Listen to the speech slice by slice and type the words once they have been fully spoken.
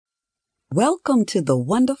Welcome to the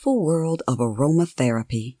wonderful world of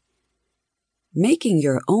aromatherapy. Making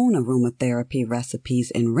your own aromatherapy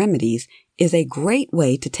recipes and remedies is a great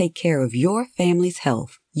way to take care of your family's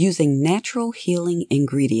health using natural healing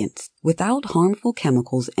ingredients without harmful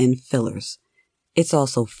chemicals and fillers. It's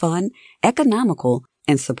also fun, economical,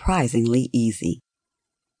 and surprisingly easy.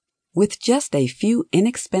 With just a few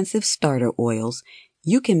inexpensive starter oils,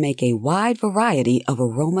 you can make a wide variety of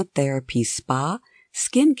aromatherapy spa,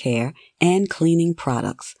 skincare, and cleaning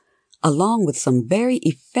products, along with some very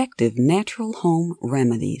effective natural home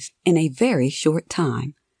remedies in a very short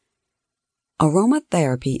time.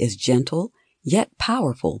 Aromatherapy is gentle, yet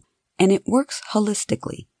powerful, and it works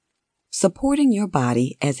holistically, supporting your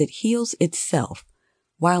body as it heals itself,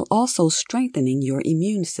 while also strengthening your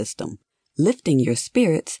immune system, lifting your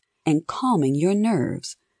spirits, and calming your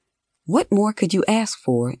nerves. What more could you ask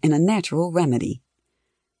for in a natural remedy?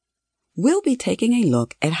 We'll be taking a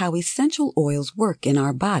look at how essential oils work in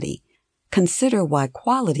our body, consider why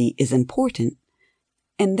quality is important,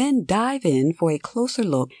 and then dive in for a closer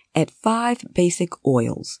look at 5 basic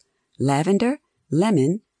oils: lavender,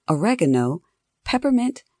 lemon, oregano,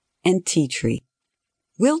 peppermint, and tea tree.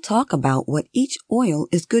 We'll talk about what each oil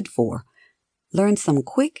is good for, learn some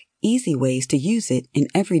quick, easy ways to use it in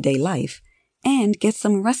everyday life, and get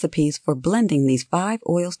some recipes for blending these 5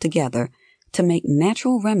 oils together to make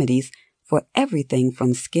natural remedies for everything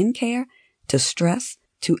from skincare to stress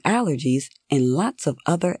to allergies and lots of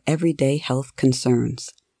other everyday health concerns.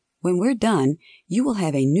 When we're done, you will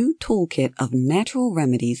have a new toolkit of natural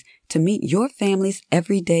remedies to meet your family's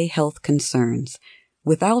everyday health concerns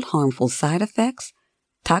without harmful side effects,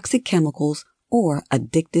 toxic chemicals, or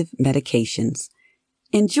addictive medications.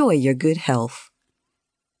 Enjoy your good health.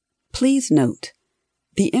 Please note,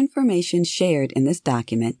 the information shared in this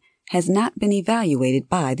document has not been evaluated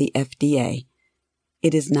by the FDA.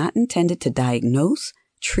 It is not intended to diagnose,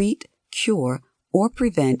 treat, cure, or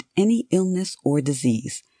prevent any illness or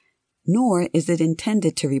disease, nor is it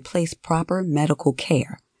intended to replace proper medical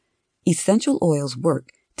care. Essential oils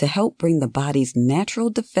work to help bring the body's natural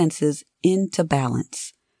defenses into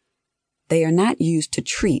balance. They are not used to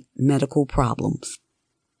treat medical problems.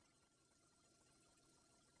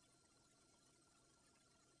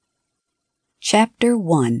 Chapter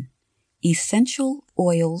 1: Essential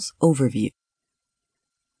Oils Overview.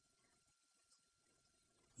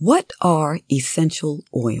 What are essential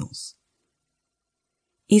oils?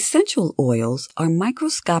 Essential oils are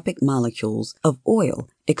microscopic molecules of oil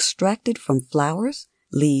extracted from flowers,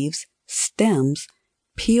 leaves, stems,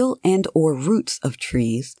 peel and/or roots of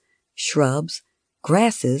trees, shrubs,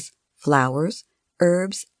 grasses, flowers,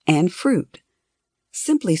 herbs, and fruit.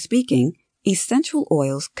 Simply speaking, essential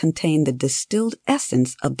oils contain the distilled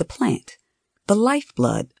essence of the plant, the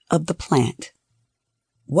lifeblood of the plant.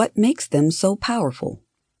 What makes them so powerful?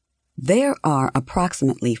 There are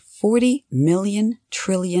approximately 40 million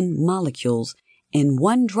trillion molecules in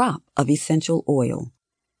one drop of essential oil.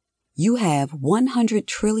 You have 100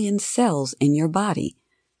 trillion cells in your body,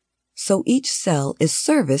 so each cell is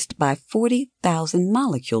serviced by 40,000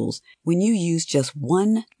 molecules when you use just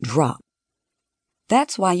one drop.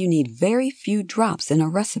 That's why you need very few drops in a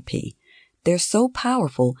recipe. They're so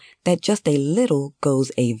powerful that just a little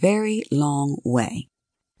goes a very long way.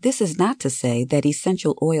 This is not to say that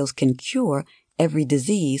essential oils can cure every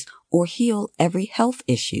disease or heal every health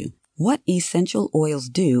issue. What essential oils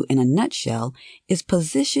do in a nutshell is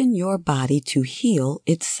position your body to heal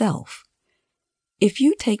itself. If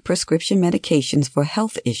you take prescription medications for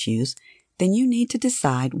health issues, then you need to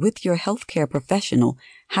decide with your healthcare professional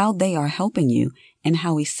how they are helping you and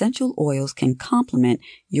how essential oils can complement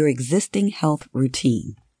your existing health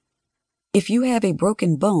routine. If you have a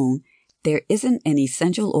broken bone, there isn't an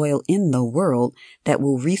essential oil in the world that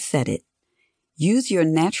will reset it. Use your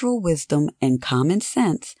natural wisdom and common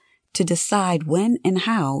sense to decide when and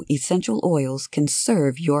how essential oils can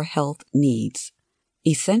serve your health needs.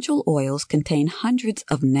 Essential oils contain hundreds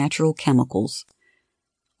of natural chemicals.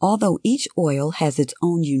 Although each oil has its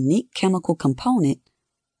own unique chemical component,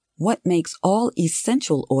 what makes all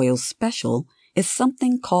essential oils special is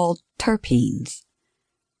something called terpenes.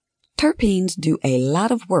 Terpenes do a lot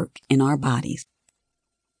of work in our bodies.